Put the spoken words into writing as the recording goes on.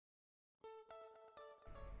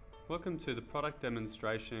Welcome to the product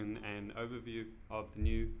demonstration and overview of the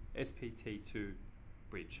new SPT2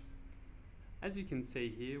 Bridge. As you can see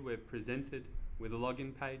here, we're presented with a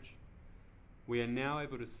login page. We are now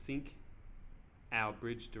able to sync our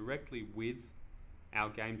bridge directly with our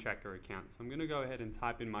GameTraka account. So I'm going to go ahead and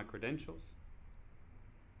type in my credentials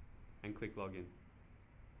and click login.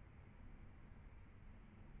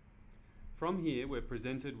 From here, we're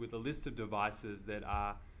presented with a list of devices that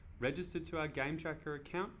are registered to our GameTraka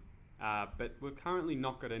account, but we've currently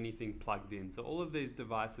not got anything plugged in. So all of these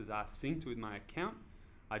devices are synced with my account.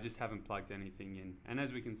 I just haven't plugged anything in. And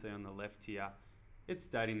as we can see on the left here, it's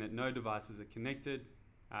stating that no devices are connected.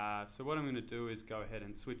 So what I'm going to do is go ahead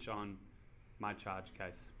and switch on my charge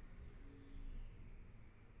case.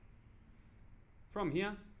 From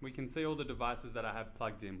here, we can see all the devices that I have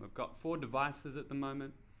plugged in. We've got 4 devices at the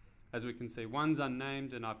moment. As we can see, one's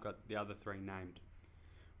unnamed and I've got the other 3 named.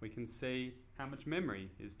 We can see how much memory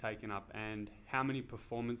is taken up and how many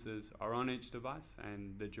performances are on each device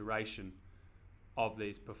and the duration of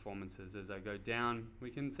these performances. As I go down, we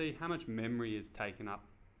can see how much memory is taken up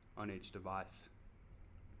on each device.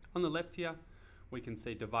 On the left here, we can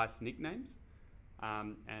see device nicknames.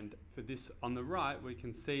 And for this on the right, we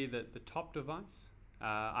can see that the top device,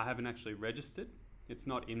 I haven't actually registered. It's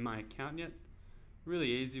not in my account yet. Really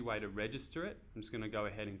easy way to register it. I'm just going to go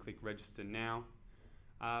ahead and click register now.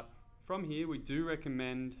 From here, we do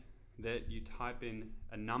recommend that you type in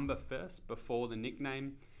a number first before the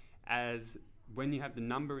nickname, as when you have the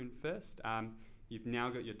number in first, you've now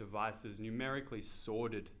got your devices numerically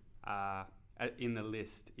sorted in the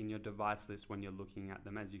list, in your device list when you're looking at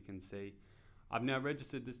them. As you can see, I've now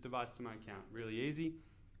registered this device to my account. Really easy.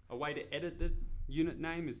 A way to edit the unit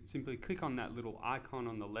name is simply click on that little icon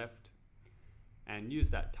on the left and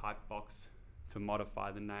use that type box to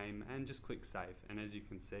modify the name and just click save. And as you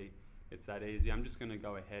can see, it's that easy. I'm just going to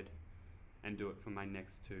go ahead and do it for my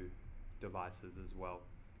next 2 devices as well.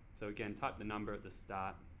 So again, type the number at the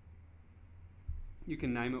start. You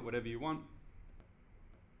can name it whatever you want.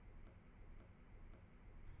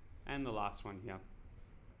 And the last one here.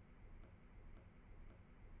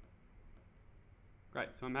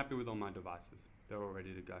 Great, so I'm happy with all my devices. They're all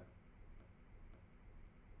ready to go.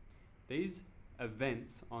 These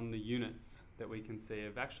events on the units that we can see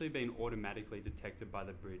have actually been automatically detected by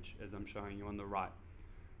the bridge, as I'm showing you on the right.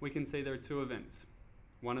 We can see there are 2 events.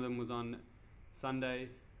 One of them was on Sunday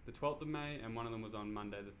the 12th of May and one of them was on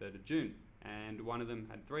Monday the 3rd of June. And one of them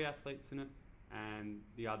had 3 athletes in it and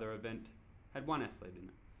the other event had 1 athlete in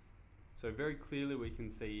it. So very clearly we can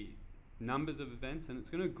see numbers of events, and it's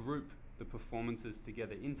going to group the performances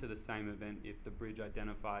together into the same event if the bridge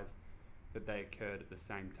identifies that they occurred at the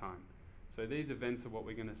same time. So these events are what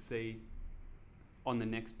we're going to see on the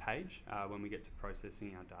next page when we get to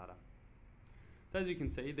processing our data. So as you can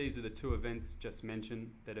see, these are the 2 events just mentioned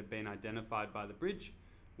that have been identified by the bridge.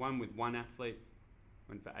 One with 1 athlete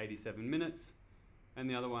went for 87 minutes, and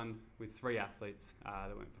the other one with 3 athletes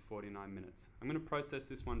that went for 49 minutes. I'm going to process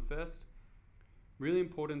this one first. Really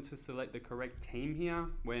important to select the correct team here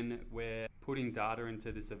when we're putting data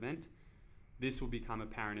into this event. This will become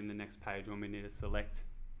apparent in the next page when we need to select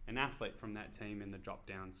an athlete from that team in the drop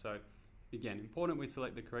down. So again, important we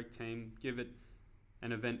select the correct team, give it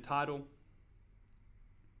an event title,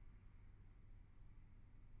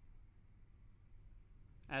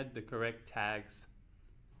 add the correct tags.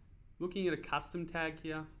 Looking at a custom tag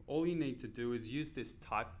here, all you need to do is use this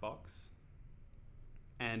type box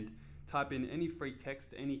and type in any free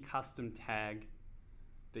text, any custom tag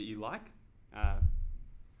that you like.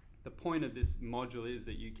 The point of this module is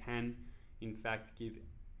that you can in fact give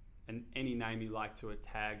any name you like to a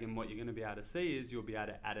tag, and what you're going to be able to see is you'll be able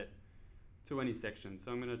to add it to any section.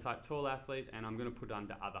 So I'm going to type tall athlete and I'm going to put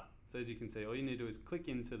under other. So as you can see, all you need to do is click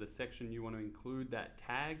into the section you want to include that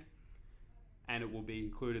tag, and it will be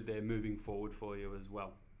included there moving forward for you as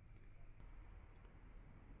well.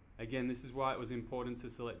 Again, this is why it was important to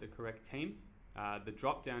select the correct team. The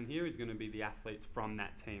drop down here is going to be the athletes from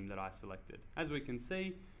that team that I selected. As we can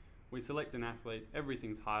see, we select an athlete,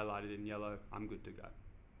 everything's highlighted in yellow, I'm good to go.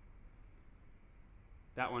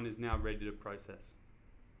 That one is now ready to process.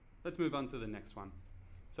 Let's move on to the next one.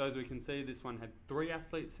 So as we can see, this one had 3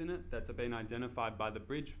 athletes in it that have been identified by the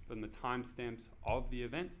bridge from the timestamps of the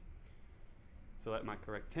event. Select my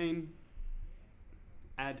correct team,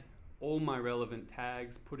 add all my relevant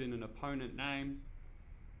tags, put in an opponent name.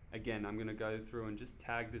 Again, I'm going to go through and just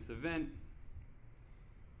tag this event.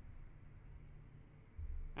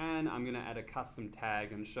 And I'm going to add a custom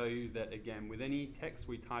tag and show you that, again, with any text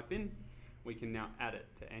we type in, we can now add it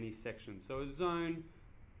to any section. So a zone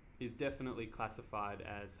is definitely classified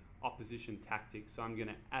as opposition tactic, so I'm going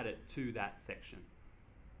to add it to that section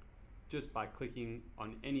just by clicking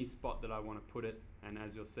on any spot that I want to put it, and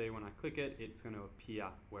as you'll see when I click it, it's going to appear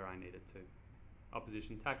where I need it to.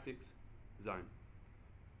 Opposition tactics, zone.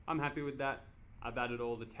 I'm happy with that. I've added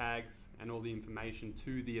all the tags and all the information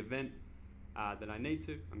to the event that I need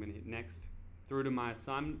to. I'm going to hit next. Through to my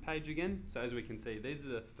assignment page again. So as we can see, these are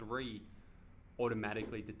the 3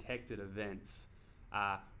 automatically detected events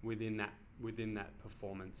within that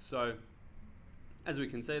performance. So as we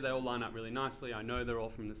can see, they all line up really nicely. I know they're all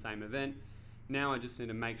from the same event. Now I just need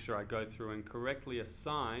to make sure I go through and correctly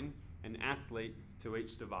assign an athlete to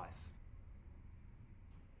each device.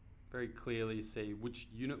 Very clearly see which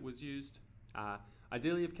unit was used.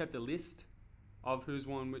 Ideally, you've kept a list of who's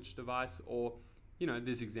won which device, or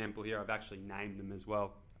this example here, I've actually named them as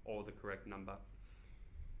well, or the correct number.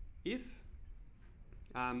 If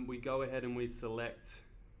we go ahead and we select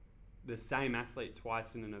the same athlete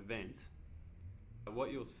twice in an event,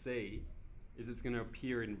 what you'll see is it's going to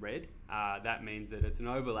appear in red. That means that it's an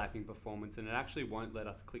overlapping performance and it actually won't let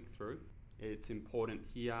us click through. It's important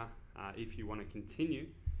here, if you want to continue,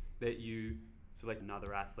 that you select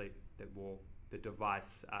another athlete that wore the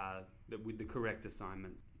device that with the correct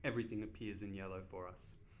assignments. Everything appears in yellow for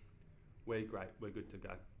us. We're great, we're good to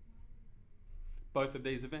go. Both of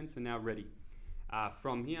these events are now ready.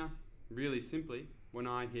 From here, really simply, when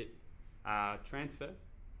I hit transfer,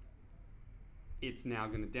 it's now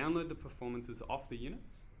going to download the performances off the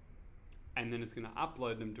units, and then it's going to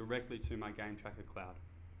upload them directly to my GameTraka cloud.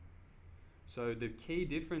 So the key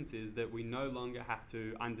difference is that we no longer have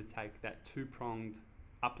to undertake that 2-pronged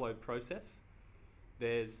upload process.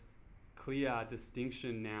 There's clear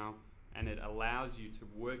distinction now, and it allows you to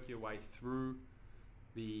work your way through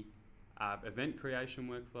the event creation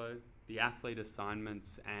workflow, the athlete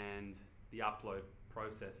assignments, and the upload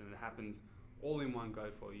process, and it happens all in one go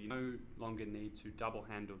for you. You no longer need to double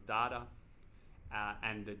handle data,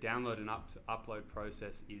 and the download and upload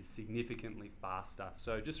process is significantly faster.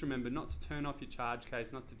 So just remember not to turn off your charge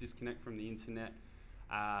case, not to disconnect from the internet,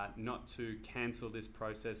 not to cancel this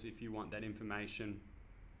process if you want that information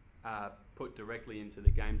put directly into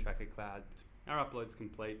the GameTraka cloud. Our upload's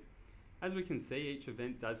complete. As we can see, each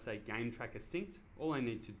event does say GameTraka synced. All I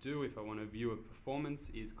need to do if I want to view a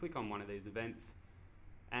performance is click on one of these events,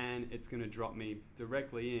 and it's going to drop me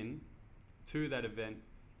directly in to that event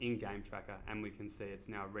in GameTraka, and we can see it's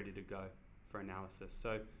now ready to go for analysis.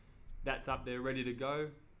 So that's up there ready to go.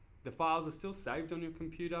 The files are still saved on your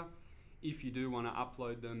computer if you do want to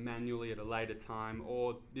upload them manually at a later time,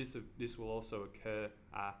 or this will also occur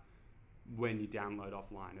when you download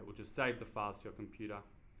offline. It will just save the files to your computer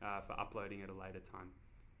for uploading at a later time.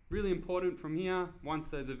 Really important from here, once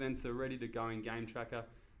those events are ready to go in GameTraka,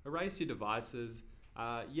 erase your devices.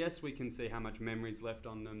 Yes, we can see how much memory is left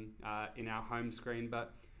on them in our home screen,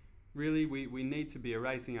 but really we need to be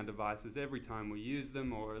erasing our devices every time we use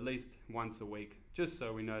them, or at least once a week, just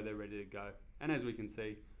so we know they're ready to go. And as we can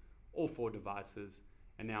see, all 4 devices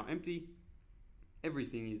are now empty.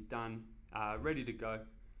 Everything is done, ready to go.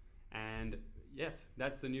 And yes,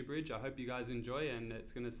 that's the new bridge. I hope you guys enjoy, and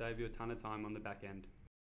it's going to save you a ton of time on the back end.